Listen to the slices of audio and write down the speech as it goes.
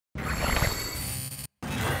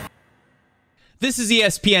This is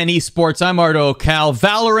ESPN Esports. I'm Arda Ocal.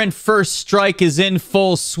 Valorant First Strike is in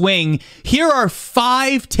full swing. Here are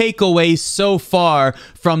 5 takeaways so far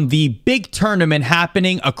from the big tournament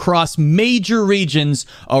happening across major regions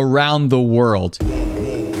around the world.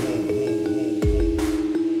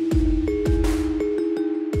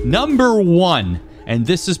 Number 1. And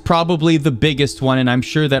this is probably the biggest one, and I'm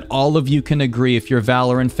sure that all of you can agree if you're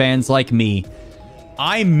Valorant fans like me.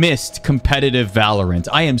 I missed competitive Valorant.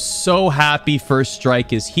 I am so happy First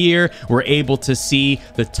Strike is here. We're able to see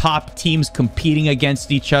the top teams competing against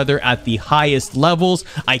each other at the highest levels.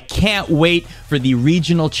 I can't wait for the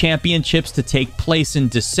regional championships to take place in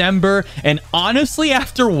December. And honestly,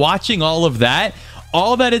 after watching all that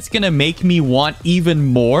it's going to make me want even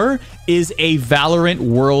more is a Valorant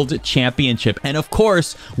World Championship. And of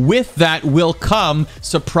course, with that will come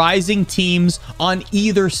surprising teams on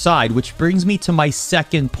either side, which brings me to my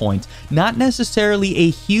second point. Not necessarily a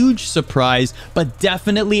huge surprise, but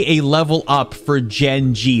definitely a level up for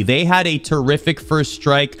Gen G. They had a terrific First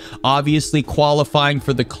Strike, obviously qualifying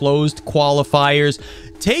for the closed qualifiers.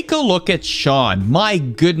 Take a look at Sean. My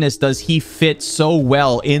goodness, does he fit so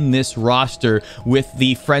well in this roster with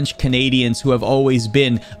the French Canadians who have always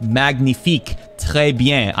been magnifique, très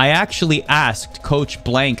bien. I actually asked Coach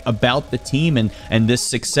Blank about the team and this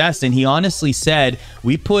success, and he honestly said,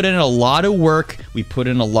 we put in a lot of work, we put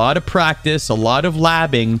in a lot of practice, a lot of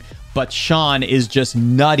labbing, but Sean is just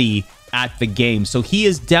nutty at the game. So he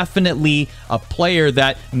is definitely a player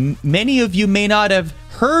that many of you may not have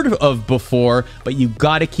heard of before, but you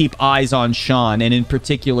got to keep eyes on Sean, and in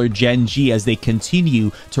particular Gen G, as they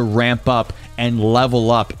continue to ramp up and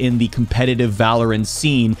level up in the competitive Valorant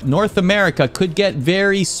scene. North America could get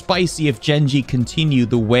very spicy if Gen G continue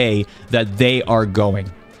the way that they are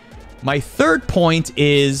going. My third point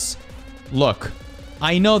is, look,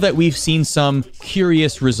 I know that we've seen some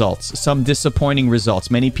curious results, some disappointing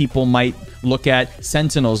results. Many people might look at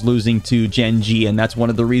Sentinels losing to Gen G, and that's one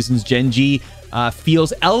of the reasons Gen G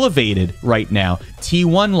feels elevated right now.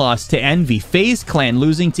 T1 lost to Envy. FaZe Clan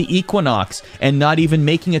losing to Equinox and not even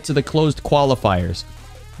making it to the closed qualifiers.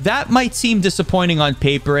 That might seem disappointing on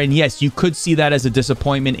paper, and yes, you could see that as a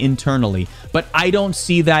disappointment internally, but I don't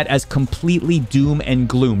see that as completely doom and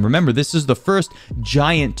gloom. Remember, this is the first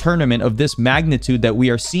giant tournament of this magnitude that we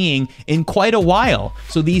are seeing in quite a while.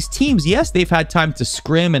 So these teams, yes, they've had time to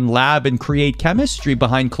scrim and lab and create chemistry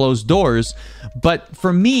behind closed doors, but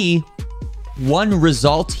for me, one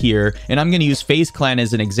result here, and I'm going to use FaZe Clan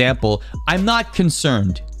as an example, I'm not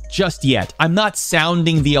concerned just yet. I'm not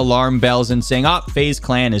sounding the alarm bells and saying, oh, FaZe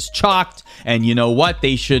Clan is chalked, and you know what,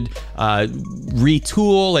 they should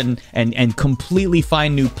retool and completely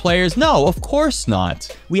find new players. No, of course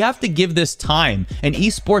not. We have to give this time, and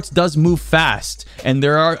esports does move fast. And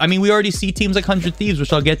there are, I mean, we already see teams like 100 Thieves,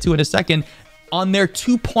 which I'll get to in a second, on their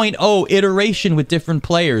 2.0 iteration with different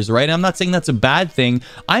players, right? I'm not saying that's a bad thing.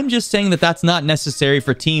 I'm just saying that that's not necessary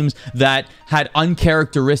for teams that had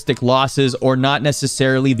uncharacteristic losses or not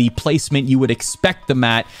necessarily the placement you would expect them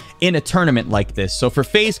at in a tournament like this. So for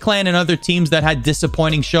FaZe Clan and other teams that had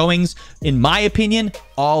disappointing showings, in my opinion,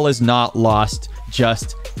 all is not lost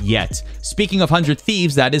just yet. Speaking of 100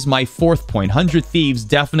 Thieves, that is my fourth point. 100 Thieves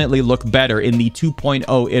definitely look better in the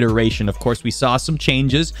 2.0 iteration. Of course, we saw some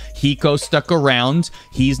changes. Hiko stuck around.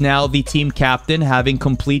 He's now the team captain, having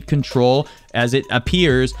complete control, as it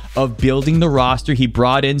appears, of building the roster. He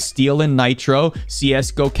brought in Steel and Nitro.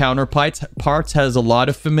 CSGO counterparts has a lot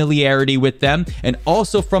of familiarity with them. And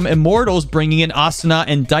also from Immortals, bringing in Asuna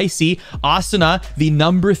and Dicey. Asuna, the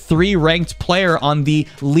number 3 ranked player on the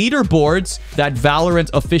leaderboards that Valorant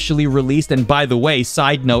officially released. And by the way,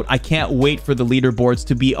 side note, I can't wait for the leaderboards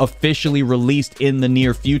to be officially released in the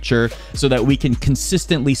near future so that we can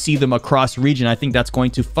consistently see them across region. I think that's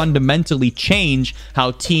going to fundamentally change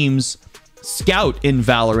how teams scout in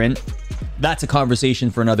Valorant. That's a conversation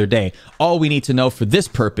for another day. All we need to know for this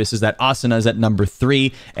purpose is that Asuna is at number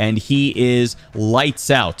 3, and he is lights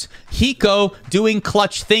out. Hiko doing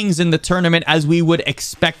clutch things in the tournament as we would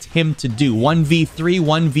expect him to do. 1v3,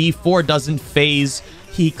 1v4 doesn't phase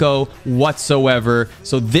Hiko whatsoever.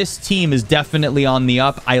 So this team is definitely on the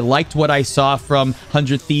up. I liked what I saw from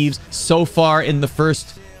 100 Thieves so far in the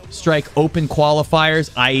First Strike Open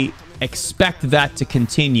Qualifiers. I expect that to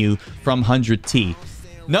continue from 100T.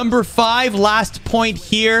 Number 5, last point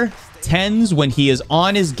here. Tenz, when he is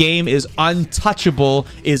on his game, is untouchable,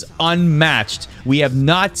 is unmatched. We have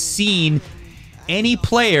not seen any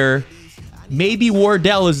player, maybe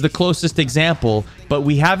Wardell is the closest example, but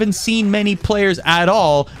we haven't seen many players at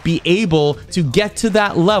all be able to get to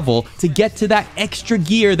that level, to get to that extra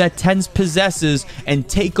gear that Tenz possesses and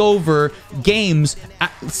take over games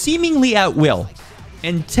seemingly at will.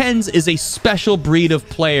 And Tenz is a special breed of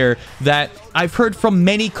player that I've heard from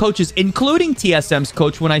many coaches, including TSM's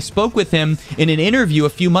coach when I spoke with him in an interview a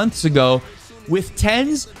few months ago. With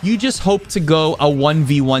Tenz, you just hope to go a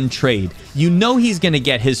 1v1 trade. You know he's going to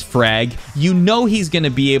get his frag. You know he's going to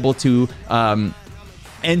be able to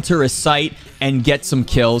enter a site and get some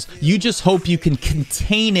kills. You just hope you can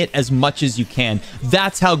contain it as much as you can.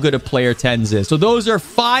 That's how good a player Tenz is. So those are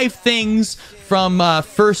 5 things from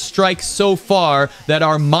First Strike so far that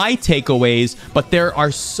are my takeaways, but there are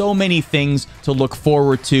so many things to look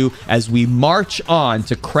forward to as we march on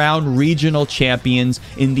to crown regional champions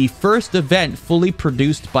in the first event fully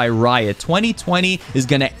produced by Riot. 2020 is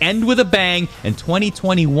going to end with a bang, and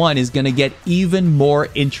 2021 is going to get even more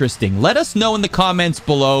interesting. Let us know in the comments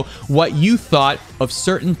below what you thought of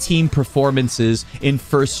certain team performances in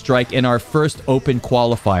First Strike in our first open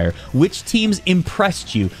qualifier. Which teams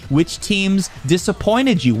impressed you? Which teams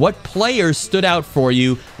disappointed you? What players stood out for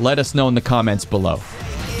you? Let us know in the comments below.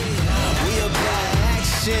 We about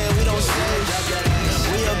action, we don't say.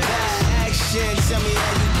 We about action. Tell me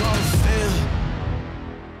how you